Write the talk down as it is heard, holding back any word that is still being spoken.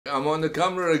I'm on the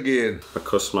camera again. A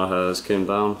customer has came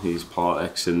down, he's part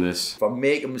X in this. If I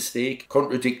make a mistake,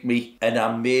 contradict me, and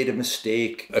I made a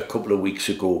mistake a couple of weeks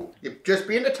ago. You've just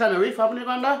been to Tenerife, haven't you,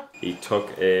 Grandad? He took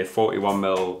a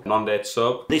 41mm non-date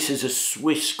sub. This is a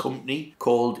Swiss company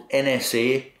called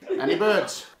NSA. Any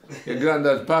birds? Your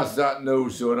granddad's past that now,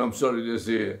 son, I'm sorry to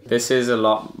say. This is a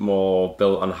lot more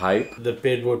built on hype. The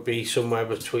bid would be somewhere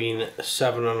between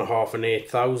 7,500 and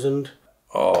 8,000.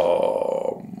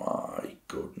 Oh my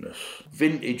goodness.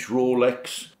 Vintage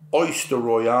Rolex, Oyster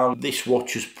Royale. This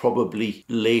watch is probably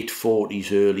late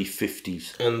 40s, early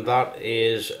 50s. And that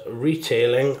is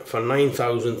retailing for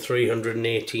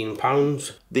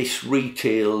 £9,318. This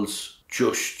retails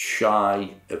just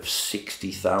shy of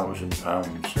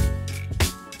 £60,000.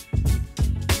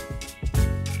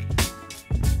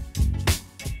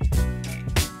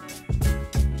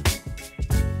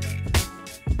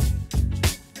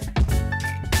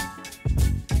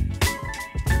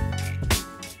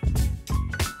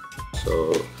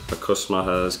 So a customer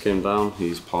has came down,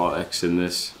 he's part X in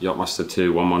this Yacht-Master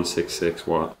 2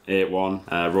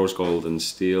 116681 rose gold and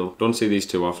steel. Don't see these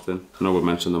too often. I know we've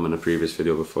mentioned them in a previous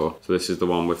video before. So this is the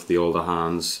one with the older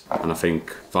hands, and I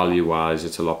think value wise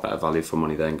it's a lot better value for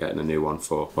money than getting a new one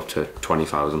for up to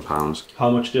 £20,000.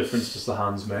 How much difference does the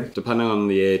hands make? Depending on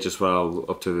the age as well,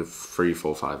 up to 3,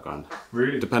 4, 5 grand.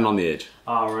 Really? Depending on the age.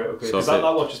 Ah, right, okay. So Because that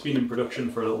watch has been in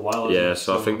production for a little while. Yeah,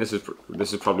 so I think this is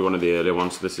probably one of the earlier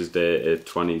ones. This is dated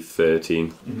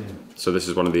 2013. So this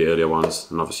is one of the earlier ones,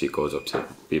 and obviously it goes up to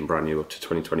being brand new up to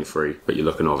 2023. But you're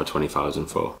looking over 20,000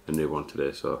 for a new one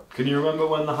today. So can you remember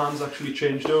when the hands actually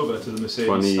changed over to the Mercedes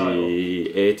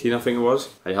 2018, I think it was.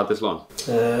 I had this long.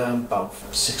 About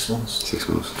 6 months. 6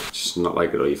 months. Just not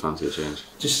like it, or you fancy a change.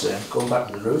 Just going back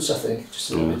to the roots, I think.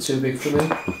 Just a little bit too big for me.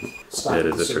 Yeah, it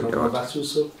is a tricky watch.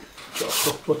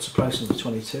 What's the price of the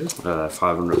 22?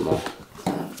 500 more.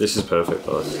 This is perfect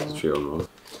though. It's 300 more.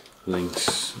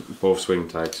 Links, both swing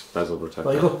tags, bezel protector.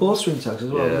 Oh, you got both swing tags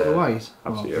as well, Yeah, the white?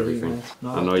 Absolutely everything.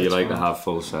 No, I know you like to have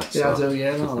full sets. Yeah, so. I do,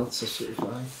 yeah, no, that's absolutely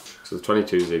fine. So the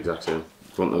 22 is the exact same. Do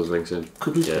you want those links in?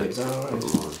 Could we Yeah, is that alright?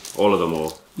 all of them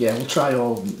all. Yeah, we'll try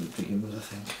all to begin with, I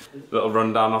think. Little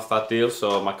rundown off that deal.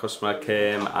 So my customer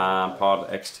came and part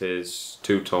X'd his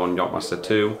two-tone Yacht-Master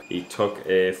 2. He took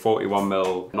a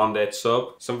 41mm non-date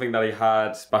sub, something that he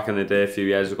had back in the day a few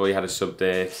years ago. He had a sub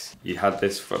date. He had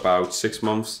this for about 6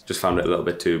 months. Just found it a little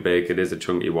bit too big. It is a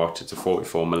chunky watch. It's a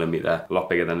 44mm, a lot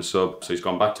bigger than a sub. So he's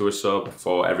gone back to a sub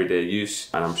for everyday use,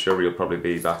 and I'm sure he'll probably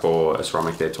be back for a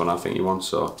ceramic Daytona I think he wants.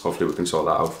 So hopefully we can sort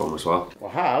that out for him as well.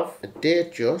 We'll have a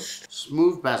Datejust,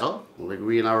 smooth bezel, with a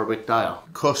green Arabic dial.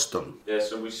 Custom. Yeah,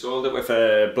 so we sold it with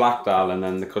a black dial, and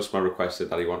then the customer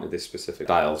requested that he wanted this specific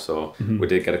dial, so we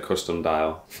did get a custom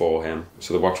dial for him.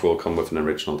 So the watch will come with an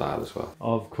original dial as well.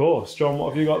 Of course. John, what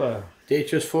have you got there?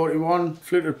 Datejust 41,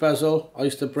 fluted bezel,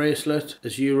 Oyster bracelet, a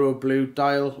Euro blue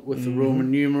dial with the Roman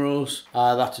numerals.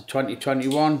 That's a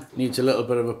 2021. Needs a little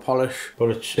bit of a polish, but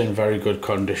it's in very good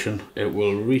condition. It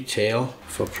will retail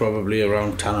for probably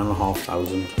around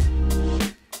 10,500.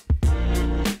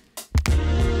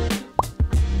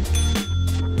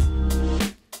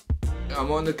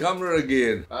 I'm on the camera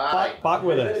again. Back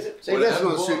with it. See, this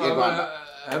one'll suit you, Grandad.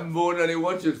 I haven't bought any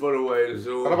watches for a while,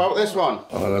 so... What about this one?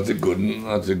 Oh, that's a good one,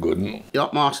 that's a good one.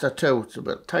 Yacht-Master 2. It's a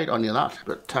bit tight on you, that. A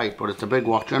bit tight, but it's a big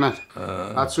watch, isn't it?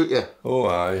 That'd suit you. Oh,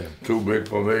 aye, too big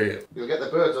for me. You'll get the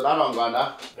birds with that on,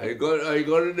 Grandad. I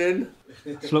got it in.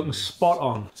 It's looking spot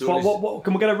on. So what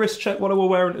can we get a wrist check? What are we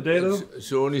wearing today though?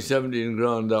 It's only 17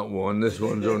 grand, that one. This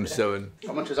one's on 7.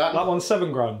 How much is that? That one's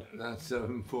 7 grand. That's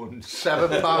 £7.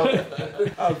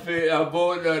 £7. I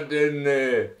bought that in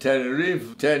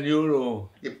Tenerife, €10.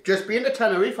 You've just been to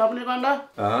Tenerife, haven't you, Grandad?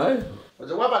 Aye? Was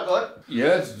the weather good?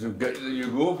 Yes, you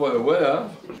go for the weather.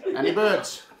 Any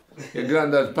birds? Your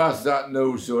granddad's past that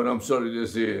now, son, I'm sorry to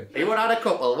say. You would have had a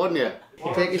couple, wouldn't you?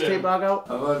 You take his tea bag out?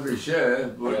 I've had my share,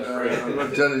 but I'm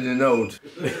not telling you no.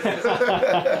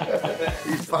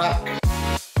 He's back.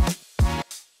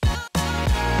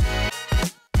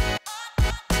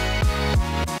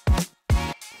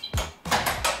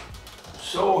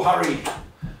 So, Harry,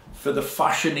 for the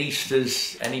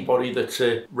fashionistas, anybody that's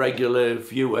a regular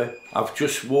viewer, I've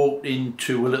just walked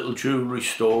into a little jewellery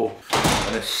store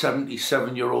and a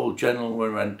 77-year-old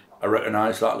gentleman went, I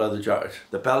recognise that leather jacket.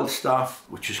 The Belstaff,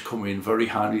 which has come in very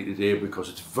handy today because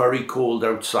it's very cold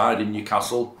outside in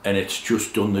Newcastle and it's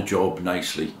just done the job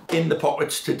nicely. In the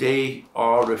pockets today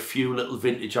are a few little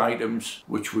vintage items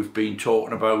which we've been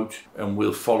talking about and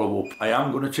we'll follow up. I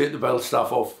am going to take the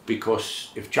Belstaff off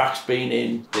because if Jack's been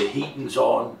in, the heating's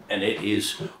on and it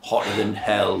is hotter than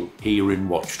hell here in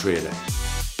Watchtrader.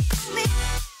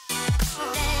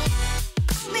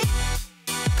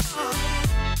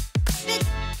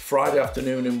 Friday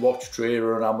afternoon in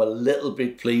Watchtrader, and I'm a little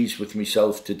bit pleased with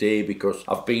myself today because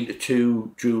I've been to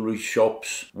 2 jewellery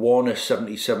shops. One, a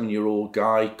 77-year-old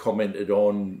guy commented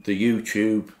on the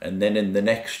YouTube, and then in the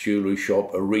next jewellery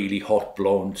shop, a really hot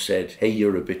blonde said, "Hey,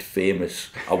 you're a bit famous.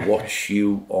 I watch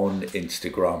you on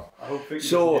Instagram."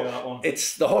 So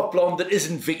it's the hot blonde that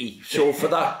isn't Vicky. So for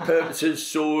that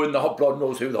purposes, and the hot blonde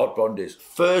knows who the hot blonde is.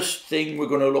 First thing we're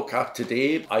going to look at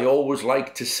today, I always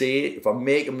like to say, if I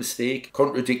make a mistake,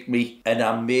 contradict me, and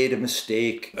I made a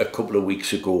mistake a couple of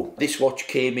weeks ago. This watch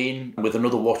came in with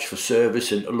another watch for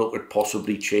service and to look at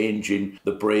possibly changing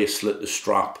the bracelet, the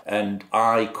strap, and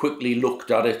I quickly looked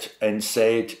at it and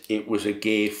said it was a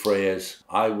Gay Frères.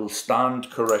 I will stand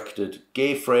corrected.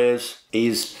 Gay Frères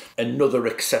is another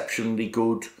exceptionally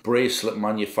good bracelet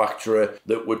manufacturer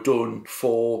that were done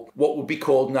for what would be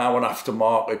called now an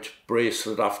aftermarket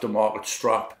bracelet, aftermarket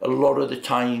strap. A lot of the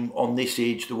time on this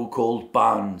age they were called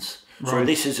bands. Right. So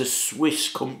this is a Swiss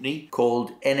company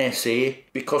called NSA.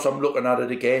 Because I'm looking at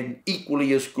it again,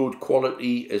 equally as good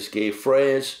quality as Gay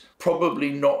Frères,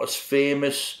 probably not as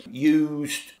famous,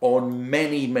 used on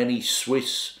many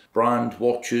Swiss brand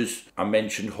watches. I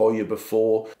mentioned Hoya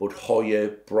before, but Hoya,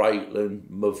 Breitling,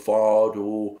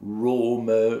 Movado,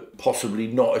 Roma, possibly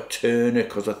not a Turner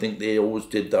because I think they always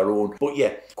did their own. But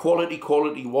yeah, quality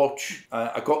watch.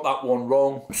 I got that one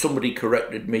wrong. Somebody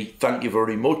corrected me. Thank you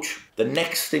very much. The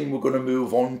next thing we're going to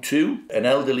move on to, an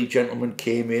elderly gentleman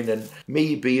came in, and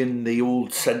me being the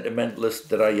old sentimentalist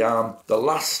that I am, the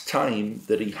last time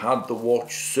that he had the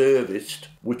watch serviced,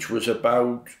 which was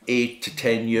about 8 to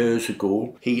 10 years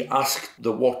ago, he asked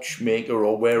the watchmaker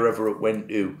or wherever it went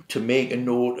to make a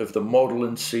note of the model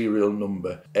and serial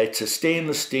number. It's a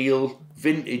stainless steel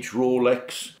vintage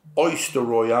Rolex Oyster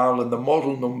Royale, and the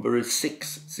model number is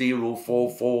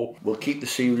 6044. We'll keep the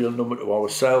serial number to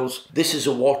ourselves. This is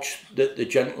a watch that the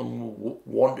gentleman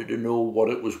wanted to know what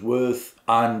it was worth,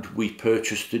 and we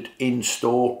purchased it in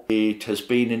store. It has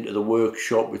been into the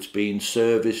workshop, it's been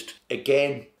serviced.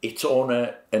 Again, it's on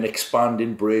an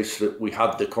expanding bracelet. We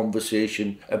had the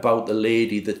conversation about the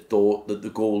lady that thought that the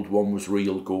gold one was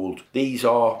real gold. These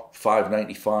are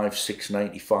 $595,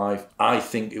 $695. I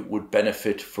think it would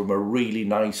benefit from a really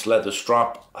nice leather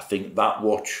strap. I think that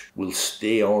watch will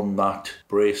stay on that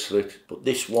bracelet, but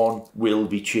this one will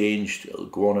be changed. It'll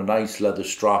go on a nice leather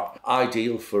strap.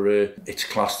 Ideal for it's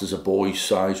classed as a boy's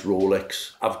size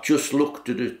Rolex. I've just looked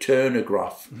at a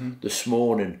turnograph this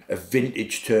morning, a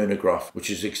vintage turnograph, which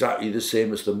is exactly the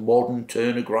same as the modern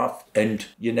turnograph, and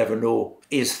you never know,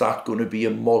 is that going to be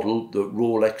a model that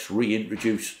Rolex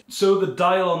reintroduced? So the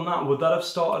dial on that, would that have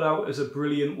started out as a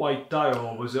brilliant white dial,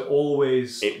 or was it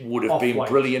always It would have been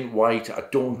brilliant white. I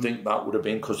don't think that would have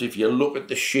been, because if you look at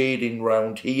the shading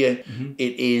round here,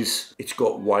 it's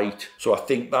got white. So I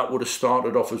think that would have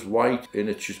started off as white, and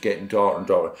it's just getting darker and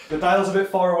darker. The dial's a bit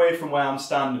far away from where I'm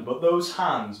standing, but those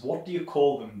hands, what do you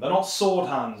call them? They're not sword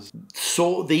hands.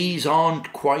 So these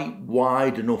aren't quite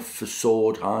wide enough for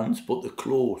sword hands, but they're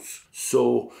close.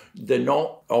 So they're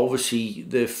not, obviously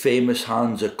the famous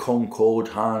hands are Concord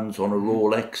hands on a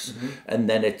Rolex, and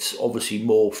then it's obviously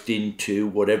morphed into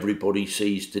what everybody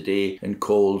sees today and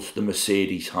calls the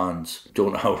Mercedes hands.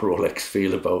 Don't know how Rolex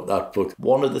feel about that, but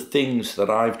one of the things that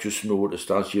I've just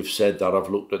noticed, as you've said that, I've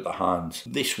looked at the hands.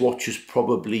 This watch is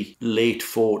probably late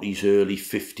 40s, early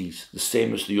 50s, the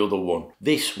same as the other one.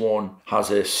 This one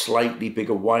has a slightly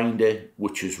bigger winder,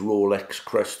 which is Rolex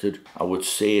crested. I would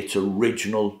say it's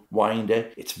original winder.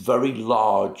 It's very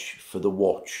large for the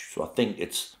watch, so I think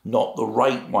it's not the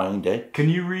right winder. Can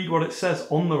you read what it says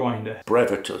on the winder?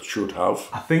 Brevet it should have.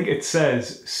 I think it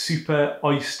says Super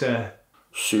Oyster.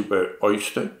 Super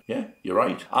Oyster, yeah, you're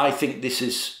right. I think this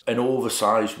is an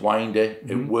oversized winder.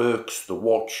 It works. The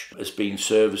watch has been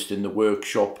serviced in the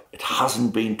workshop. It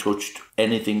hasn't been touched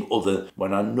anything other.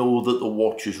 When I know that the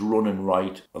watch is running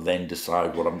right, I then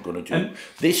decide what I'm going to do. And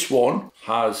this one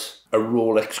has a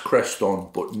Rolex crest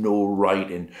on, but no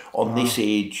writing. On this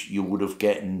age, you would have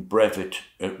gotten Brevet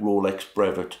at Rolex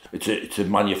Brevet. It's a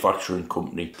manufacturing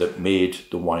company that made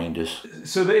the winders.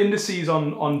 So the indices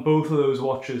on both of those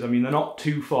watches, I mean, they're not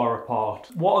too far apart.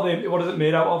 What are they? What is it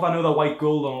made out of? I know they're white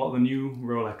gold on a lot of the new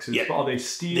Rolexes, but are they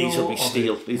steel? These will be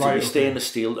steel. These will be stainless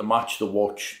steel to match the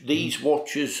watch. These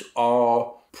watches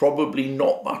are probably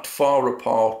not that far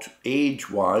apart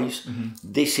age-wise.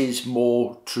 This is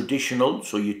more traditional,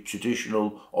 so your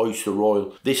traditional Oyster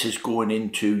Royal. This is going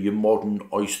into your modern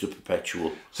Oyster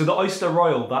Perpetual. So the Oyster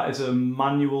Royal, that is a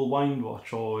manual wind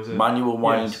watch, or is it? Manual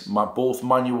wind, Yes. both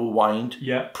manual wind,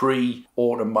 Yeah.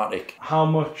 pre-automatic. How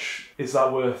much is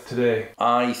that worth today?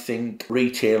 I think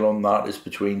retail on that is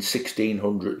between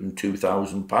 £1,600 and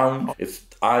 £2,000. If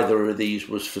either of these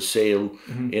was for sale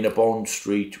in a Bond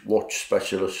Street watch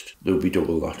specialist, there would be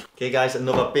double that. Okay guys,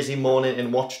 another busy morning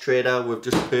in Watchtrader. We've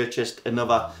just purchased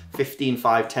another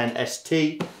 15510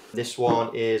 ST. This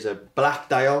one is a black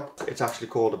dial. It's actually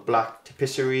called a black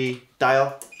tapisserie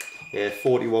dial.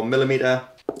 41mm,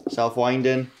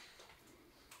 self-winding.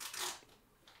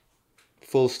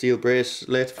 Full steel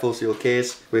bracelet, full steel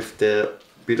case with the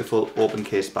beautiful open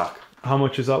case back. How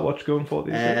much is that watch going for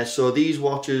these days? So these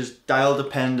watches, dial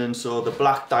dependent, so the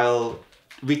black dial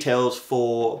retails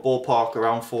for ballpark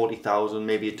around 40,000,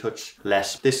 maybe a touch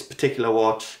less. This particular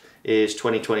watch is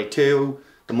 2022.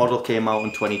 The model came out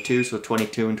in 22, so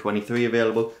 22 and 23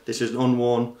 available. This is an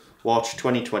unworn watch,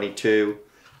 2022.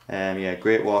 Yeah,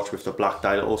 great watch with the black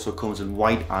dial. It also comes in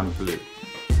white and blue.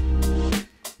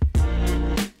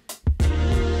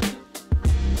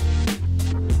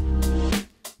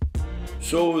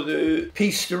 So the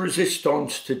piece de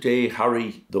resistance today,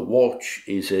 Harry, the watch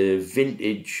is a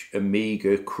vintage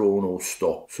Omega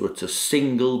Chronostop. So it's a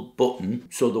single button.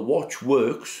 So the watch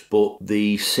works, but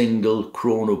the single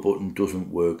chrono button doesn't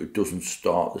work. It doesn't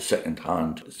start the second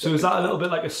hand. So is that a little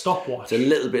bit like a stopwatch? It's a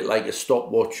little bit like a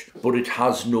stopwatch, but it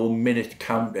has no minute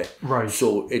counter. Right.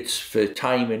 So it's for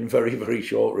timing very, very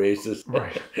short races.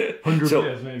 Right. 100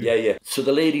 meters maybe. Yeah. So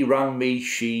the lady rang me.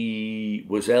 She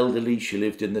was elderly. She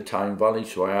lived in the Tyne Valley.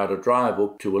 So I had a drive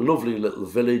up to a lovely little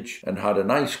village and had a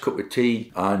nice cup of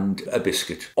tea and a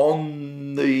biscuit.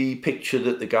 On the picture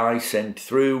that the guy sent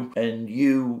through, and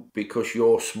you, because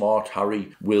you're smart,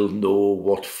 Harry, will know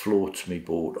what floats me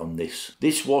boat on this.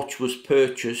 This watch was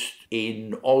purchased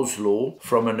in Oslo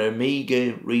from an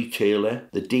Omega retailer.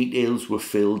 The details were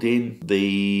filled in.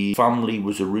 The family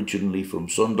was originally from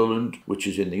Sunderland, which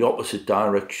is in the opposite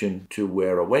direction to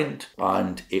where I went,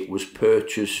 and it was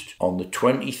purchased on the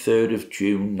 23rd of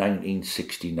June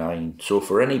 1969. So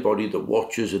for anybody that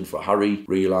watches, and for Harry,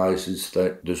 realises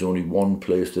that there's only one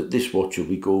place that this watch will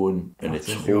be going, and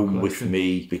it's home with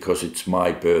me because it's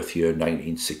my birth year,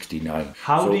 1969.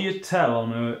 How do you tell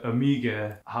on a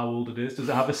Omega how old it is? Does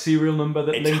it have a serial number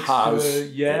that links to a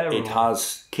year? It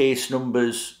has case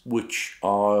numbers which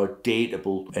are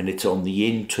dateable, and it's on the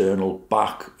internal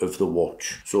back of the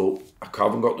watch. So I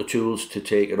haven't got the tools to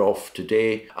take it off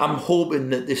today. I'm hoping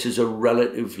that this is a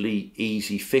relatively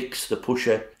easy fix, the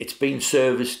pusher. It's been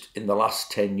serviced in the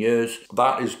last 10 years.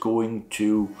 That is going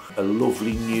to a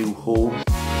lovely new home.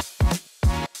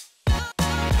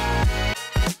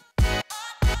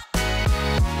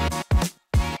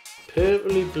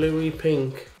 Purpley, bluey,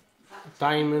 pink,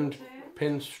 diamond,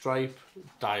 pinstripe,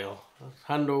 dial.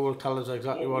 Hendo will tell us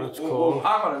exactly what it's called.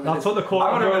 Hang on a minute. That's what they call it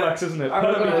on Rolex, isn't it? Hang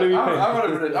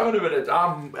on a minute.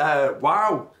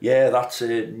 Wow. Yeah, that's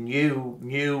a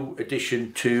new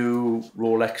addition to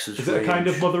Rolex's Is it a kind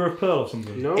of mother of pearl or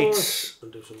something? No, I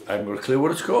haven't got a clue what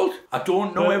it's called. I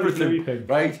don't know everything.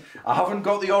 Right? I haven't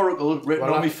got the oracle written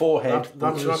on my forehead.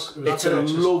 It's a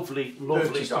lovely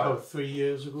dial. About 3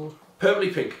 years ago.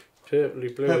 Purpley pink. Purpley,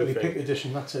 bluey, Purpley pink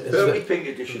edition, that's it. Purpley pink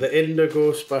edition. The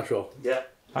Indigo Special. Yeah.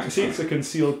 I can see it's a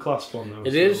concealed clasp one though.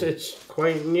 It is, it's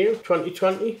quite new,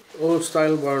 2020. Old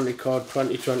style warranty card,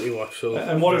 2020 watch. So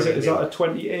and what is it? Is that a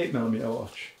 28mm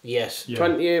watch? Yes, Yeah.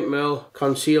 28mm,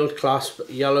 concealed clasp,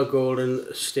 yellow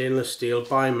golden, stainless steel,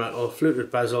 bimetal,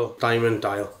 fluted bezel, diamond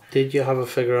dial. Did you have a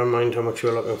figure in mind how much you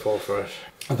were looking for it?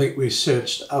 I think we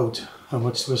searched out how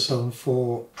much they were selling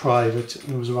for private,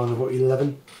 and it was around about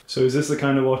 11. So is this the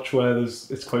kind of watch where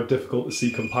it's quite difficult to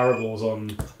see comparables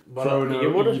on Chrono,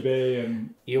 eBay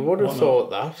and you would have thought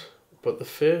that, but the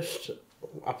first,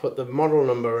 I put the model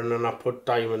number in and I put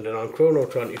diamond in on Chrono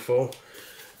 24,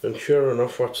 and sure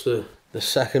enough, what's the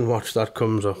second watch that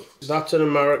comes up? That's in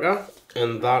America,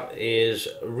 and that is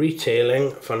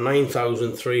retailing for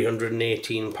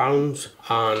 £9,318,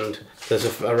 and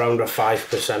there's around a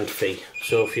 5% fee.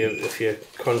 So if you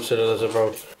consider there's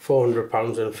about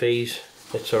 £400 in fees,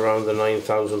 it's around the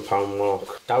 £9,000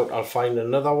 mark. Doubt I'll find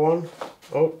another one.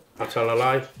 Oh, I tell a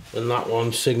lie. And that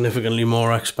one's significantly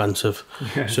more expensive.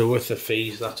 Yeah. So with the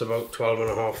fees, that's about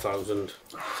 12,500.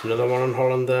 Another one in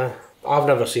Holland there. I've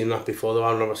never seen that before though.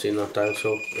 I've never seen that dial,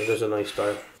 so it is a nice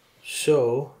dial.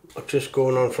 So, just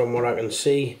going on from what I can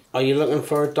see, are you looking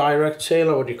for a direct sale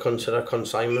or would you consider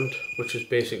consignment, which is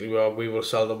basically where we will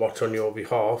sell the watch on your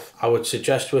behalf? I would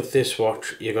suggest with this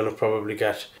watch, you're going to probably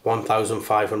get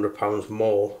 £1,500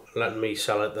 more letting me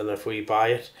sell it than if we buy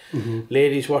it.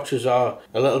 Ladies' watches are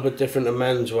a little bit different to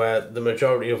men's, where the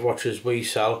majority of watches we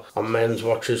sell are men's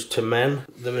watches to men.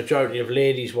 The majority of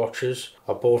ladies' watches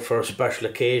are bought for a special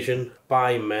occasion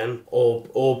by men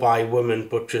or by women,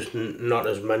 but just not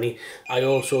as many. I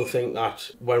also think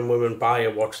that when women buy a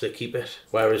watch, they keep it,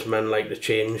 whereas men like to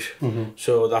change.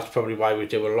 So that's probably why we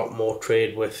do a lot more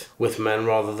trade with men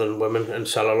rather than women, and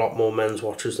sell a lot more men's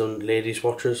watches than ladies'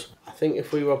 watches. I think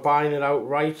if we were buying it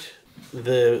outright,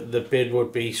 the bid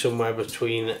would be somewhere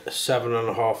between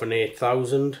 7,500 and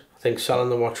 8,000. I think selling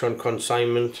the watch on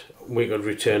consignment, we could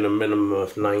return a minimum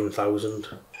of 9,000.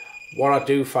 What I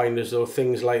do find is though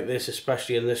things like this,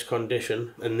 especially in this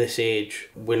condition, in this age,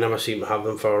 we never seem to have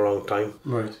them for a long time.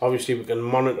 Right. Obviously we can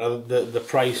monitor the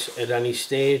price at any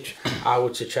stage. I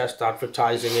would suggest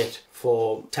advertising it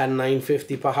for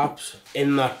 10,950 perhaps.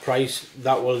 In that price,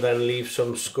 that will then leave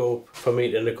some scope for me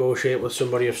to negotiate with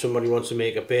somebody if somebody wants to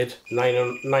make a bid.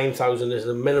 9,000 is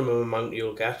the minimum amount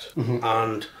you'll get,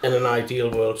 and in an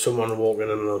ideal world, someone will walk in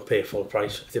and they'll pay full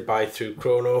price. If they buy through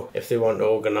Chrono, if they want to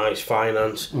organise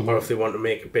finance, or if they want to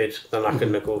make a bid, then I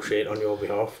can negotiate on your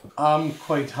behalf. I'm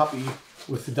quite happy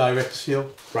with the direct sale.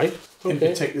 Right. In Okay.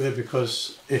 particular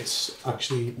because it's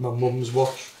actually my mum's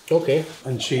watch. Okay.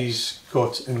 And she's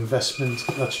got investment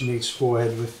that she needs to go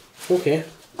ahead with. Okay.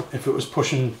 If it was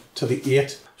pushing to the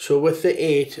 8. So with the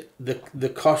 8, the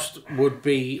cost would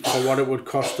be for what it would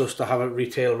cost us to have it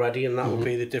retail ready, and that would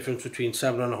be the difference between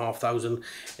 7,500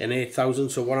 and 8,000.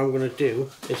 So what I'm going to do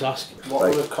is ask, what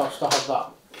would it cost to have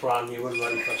that brand new and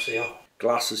ready for sale?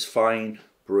 Glass is fine,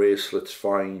 bracelet's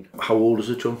fine. How old is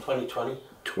it, John? 2020.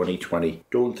 2020.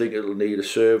 Don't think it'll need a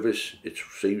service. It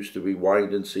seems to be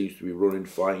winding, seems to be running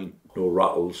fine. No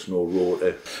rattles, no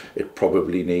rotor. It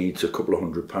probably needs a couple of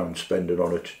 £100 spending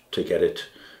on it to get it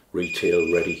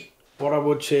retail ready. What I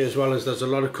would say as well is there's a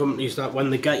lot of companies that when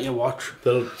they get your watch,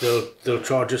 they'll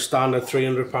charge a standard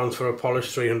 £300 for a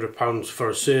polish, £300 for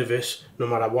a service, no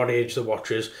matter what age the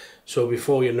watch is. So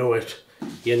before you know it,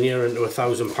 you're near into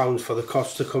 £1,000 for the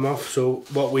cost to come off. So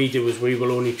what we do is we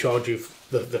will only charge you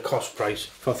the cost price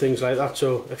for things like that.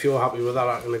 So if you're happy with that,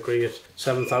 I can agree at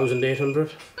 7,800.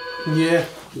 Yeah,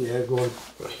 go on.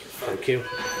 Right, thank you.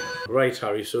 Right,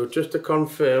 Harry, so just to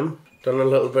confirm, done a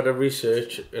little bit of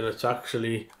research, and it's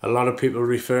actually a lot of people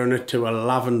referring it to a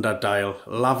lavender dial.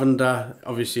 Lavender,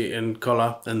 obviously in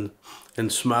colour and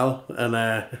smell, and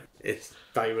it's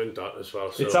diamond dot as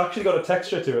well. So it's actually got a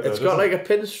texture to it, though. It's got like a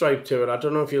pinstripe to it. I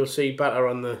don't know if you'll see better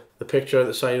on the picture at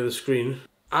the side of the screen.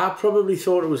 I probably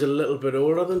thought it was a little bit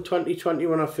older than 2020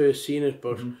 when I first seen it,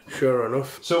 but sure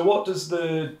enough. So what does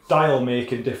the dial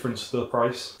make in difference to the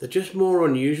price? They're just more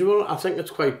unusual. I think it's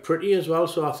quite pretty as well,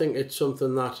 so I think it's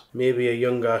something that maybe a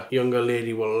younger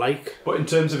lady will like. But in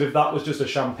terms of if that was just a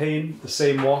champagne, the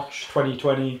same watch,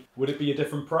 2020, would it be a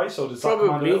different price, or does that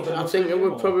Probably. I think it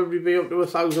would probably be up to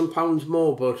 £1,000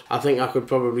 more, but I think I could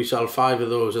probably sell 5 of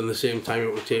those in the same time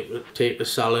it would take to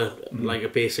sell like a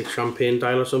basic champagne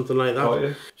dial or something like that. Oh,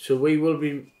 yeah. So we will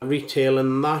be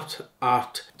retailing that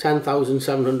at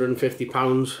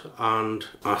 £10,750, and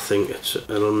I think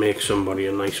it'll make somebody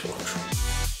a nice watch.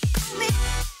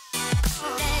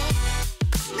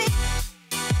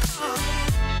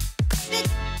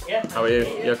 How are you?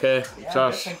 You okay? Yeah,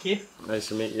 Josh? thank you. Nice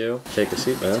to meet you. Take a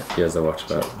seat, man. Here's the watch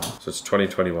back. So it's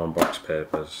 2021 box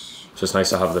papers. It's just nice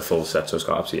to have the full set, so it's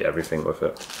got absolutely everything with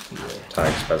it.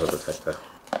 Tags, bezel protector.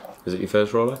 Is it your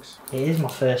first Rolex? It is my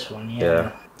first one, yeah.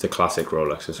 Yeah. It's a classic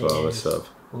Rolex as well. It's Well,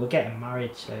 we're getting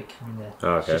married, so it kind of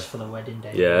okay. just for the wedding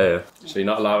day. Yeah. So you're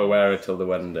not allowed to wear it till the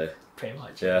wedding day. Pretty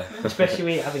much. Yeah. Especially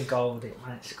with it having gold, it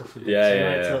might scuff a bit. Yeah, so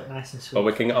yeah, it yeah. to look nice and sweet. But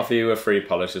we can offer you a free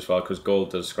polish as well, because gold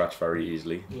does scratch very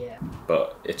easily. Yeah.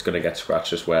 But it's going to get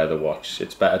scratched. Just wear the watch.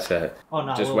 It's better to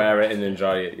just wear it and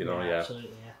enjoy it. You know, yeah. Absolutely,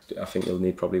 yeah. I think you'll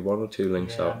need probably 1 or 2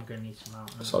 links Yeah, up. I'm gonna need some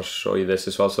out. So I'll show you this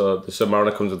as well. So the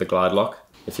Submariner comes with the glide lock.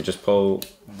 If you just pull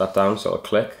that down, so it'll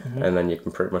click, and then you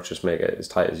can pretty much just make it as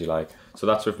tight as you like. So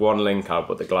that's with 1 link out,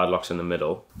 but the glide lock's in the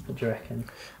middle. What do you reckon?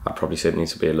 I'd probably say it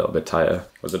needs to be a little bit tighter.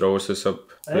 Was it always the Sub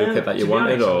blue kit that you To be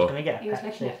wanted, honest, I was or gonna get a He was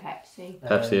looking Pepsi. at Pepsi.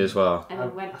 Pepsi as well? And I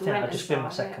we went, think I'll just be my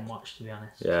second watch, to be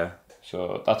honest. Yeah.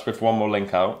 So that's with 1 more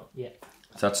link out. Yeah.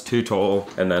 So that's 2 total,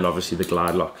 and then obviously the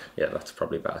glide lock. Yeah, that's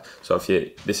probably better. So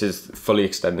this is fully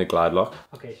extended glide lock.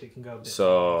 Okay, so we can go a bit.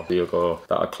 So you'll go,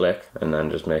 that'll click, and then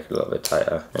just make it a little bit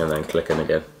tighter, and then click in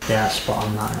again. Yeah, spot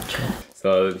on that actually.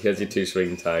 So here's your 2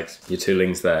 swing tags, your 2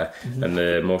 links there, and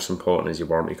the most important is your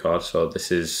warranty card. So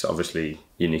this is obviously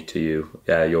unique to you,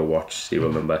 your watch,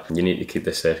 serial number. You need to keep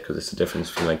this safe because it's the difference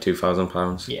between like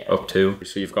 £2,000 up to.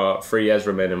 So you've got 3 years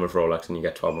remaining with Rolex and you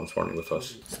get 12 months warranty with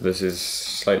us. So this is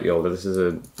slightly older. This is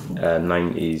a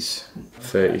 90s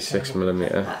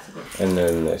 36mm, and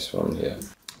then this one here.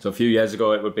 So a few years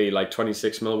ago it would be like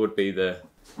 26mm would be the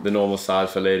normal size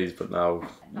for ladies, but now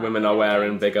women are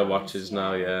wearing bigger watches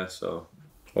now, so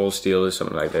all steel is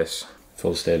something like this,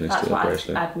 full stainless steel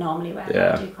bracelet. I'd normally wear.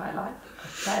 Yeah. I do quite like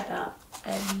that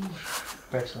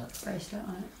bracelet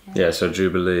on it. Yeah, so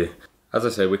Jubilee. As I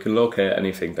say, we can locate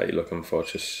anything that you're looking for.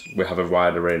 Just we have a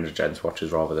wider range of gents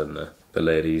watches rather than the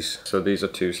ladies. So these are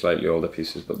 2 slightly older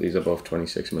pieces, but these are both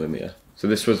 26mm. So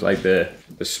this was like the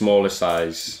smallest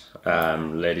size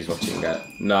ladies watch you can get.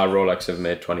 Now Rolex have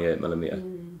made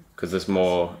 28mm because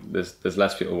there's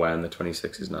less people wearing the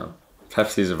 26s now.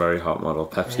 Pepsi's a very hot model.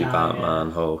 Pepsi,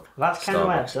 Batman, Hulk. Well, that's kind of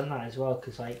why I've done that as well,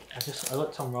 because like I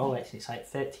looked on Rolex and it's like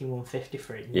 13,150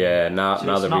 for it. Yeah, now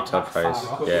the retail price.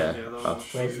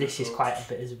 Whereas this is quite a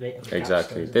bit of a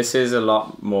exactly. This is a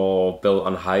lot more built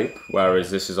on hype,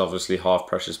 whereas this is obviously half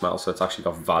precious metal, so it's actually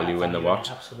got value in the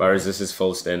watch. Absolutely. Whereas this is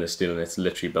full stainless steel and it's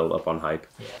literally built up on hype.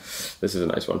 Yeah. This is a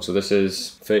nice one. So this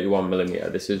is 31mm.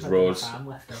 This is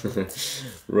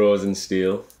rose and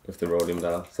steel with the rhodium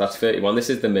dial. So that's 31. This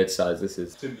is the mid-size. This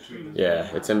is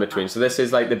it's in between. So this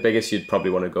is like the biggest you'd probably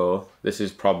want to go. This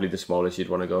is probably the smallest you'd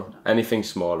want to go. Anything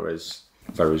smaller is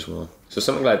very small. So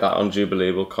something like that on Jubilee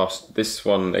will cost, this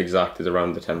one exact is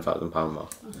around the £10,000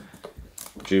 mark.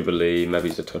 Jubilee maybe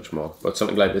it's a touch more, but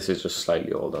something like this is just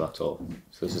slightly older, that's all.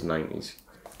 So this is 90s.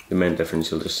 The main difference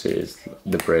you'll just see is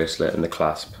the bracelet and the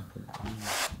clasp.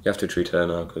 You have to treat her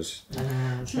now because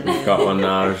you've got one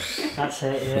now. That's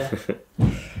it, yeah.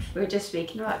 We were just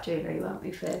speaking about jewellery, weren't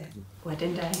we, for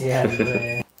wedding day?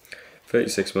 Yeah.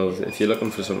 36mm. If you're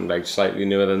looking for something like slightly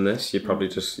newer than this, you're probably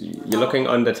you're looking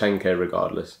under 10k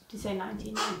regardless. Did you say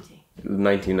 1990?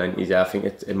 1990s, yeah. I think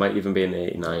it might even be an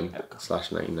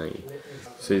 89/1990.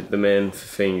 So the main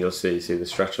thing you'll see the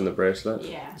stretch on the bracelet.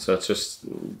 Yeah. So it's just,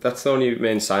 that's the only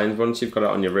main sign. Once you've got it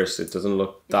on your wrist, it doesn't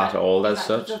look that old as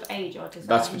such. Because of age or design?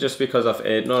 That's just because of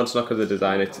age. No, it's not because of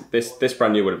design. This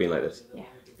brand new would have been like this. Yeah.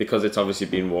 Because it's obviously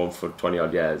been worn for 20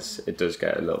 odd years, it does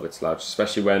get a little bit slouched,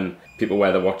 especially when people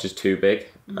wear the watches too big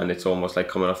and it's almost like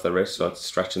coming off the wrist, so it's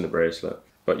stretching the bracelet.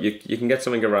 But you can get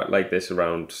something like this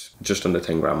around just under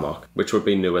 10 grand mark, which would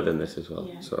be newer than this as well.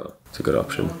 Yeah. So it's a good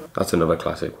option. That's another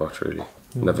classic watch, really.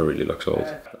 Never really looks old.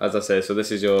 As I say, so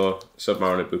this is your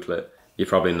Submariner booklet. You're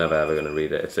probably never ever going to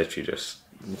read it. It's literally just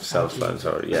self-plans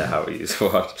or how we use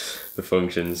what, the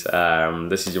functions.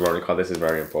 This is your warranty card. This is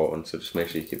very important, so just make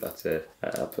sure you keep that safe.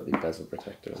 I'll put the bezel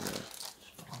protector in there.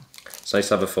 It's nice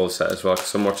to have a full set as well, because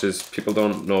some watches, people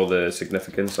don't know the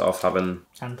significance of having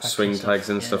swing tags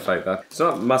and stuff like that. It's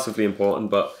not massively important,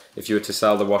 but if you were to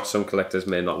sell the watch, some collectors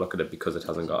may not look at it because it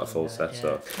hasn't got a full set.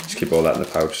 So just keep all that in the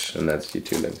pouch, and there's your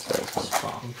 2 links there.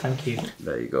 Thank you.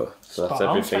 There you go. So that's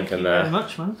everything. Thank you very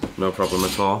much, man. No problem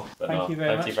at all. Thank you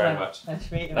very much. Nice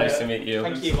to meet you. Nice to meet you.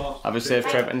 Thank you. Have a safe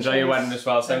trip. Enjoy your wedding as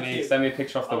well. Send me a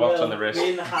picture of the watch on the wrist. Me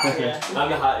in the hat, yeah.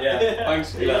 And the hat, yeah.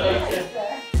 Thanks.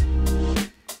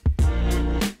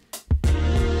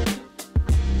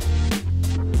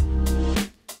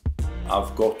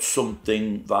 I've got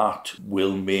something that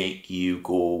will make you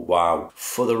go wow.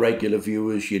 For the regular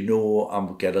viewers, you know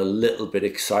I'm get a little bit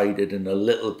excited and a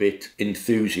little bit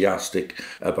enthusiastic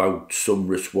about some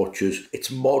wristwatches. It's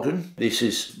modern. This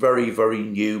is very, very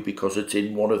new because it's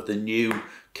in one of the new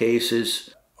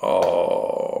cases.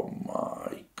 Oh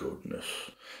my goodness.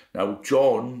 Now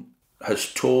John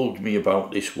has told me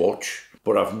about this watch,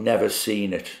 but I've never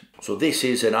seen it. So this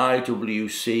is an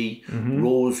IWC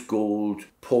rose gold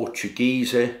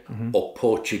Portuguese or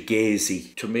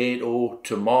Portuguese.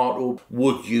 Tomato.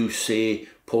 Would you say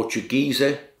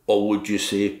Portuguese or would you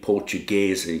say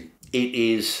Portuguese? It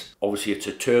is, obviously it's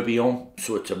a tourbillon,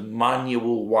 so it's a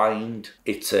manual wind.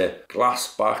 It's a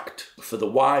glass backed. For the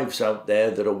wives out there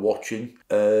that are watching,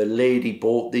 a lady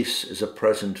bought this as a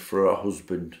present for her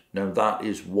husband. Now that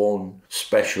is one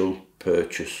special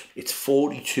purchase. It's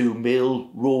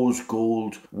 42mm rose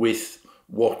gold with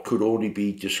what could only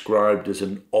be described as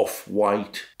an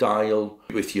off-white dial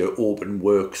with your open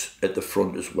works at the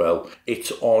front as well.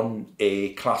 It's on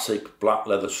a classic black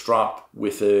leather strap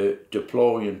with a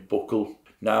deployant buckle.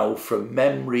 Now from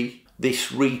memory,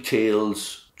 this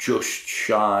retails just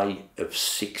shy of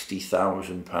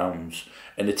 £60,000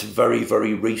 and it's very,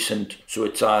 very recent, so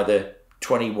it's either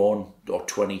 21 or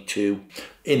 22.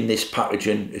 In this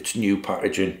packaging, it's new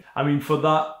packaging. I mean, for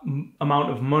that amount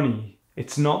of money,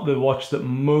 It's not the watch that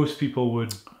most people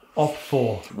would opt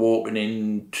for. Walking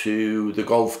into the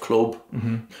golf club,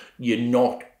 you're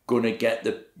not going to get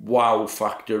the wow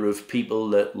factor of people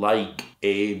that like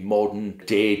a modern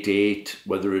date,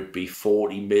 whether it be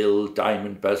 40 mil,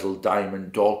 diamond bezel,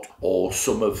 diamond dot, or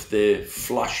some of the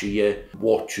flashier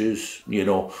watches, you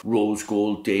know, rose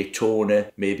gold Daytona,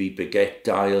 maybe Piguet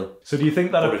dial. So do you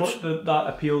think that that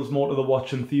appeals more to the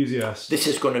watch enthusiast? This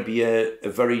is going to be a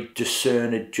very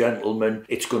discerning gentleman.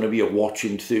 It's going to be a watch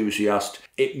enthusiast.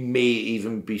 It may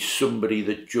even be somebody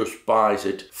that just buys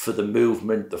it for the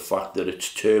movement, the fact that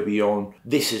it's tourbillon.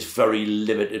 This is very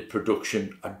limited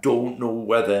production. I don't know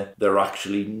whether they're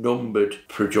actually numbered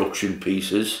production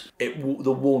pieces. There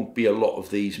won't be a lot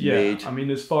of these made. I mean,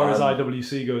 as far as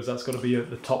IWC goes, that's got to be at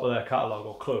the top of their catalogue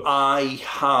or close. I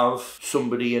have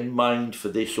somebody in mind for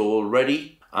this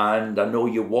already, and I know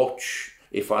your watch.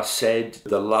 If I said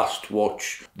the last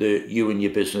watch that you and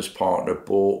your business partner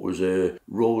bought was a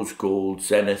rose gold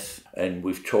Zenith, and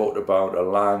we've talked about a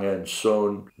Lange &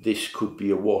 Son, this could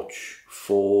be a watch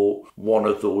for one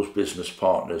of those business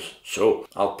partners. So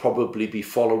I'll probably be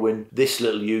following this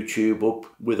little YouTube up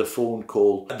with a phone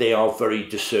call. They are very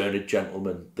discerning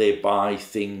gentlemen. They buy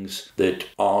things that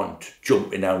aren't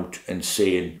jumping out and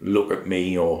saying, look at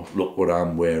me or look what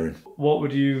I'm wearing. What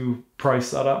would you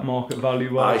price that at market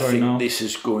value wise right now? I think this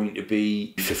is going to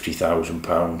be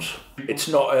 £50,000. It's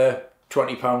not a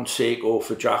 £20 Seiko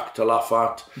for Jack to laugh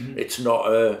at. It's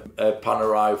not a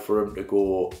Panerai for him to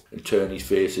go and turn his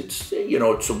face. It's, you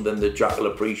know, it's something that Jack will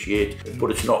appreciate,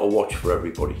 but it's not a watch for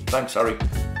everybody. Thanks, Harry.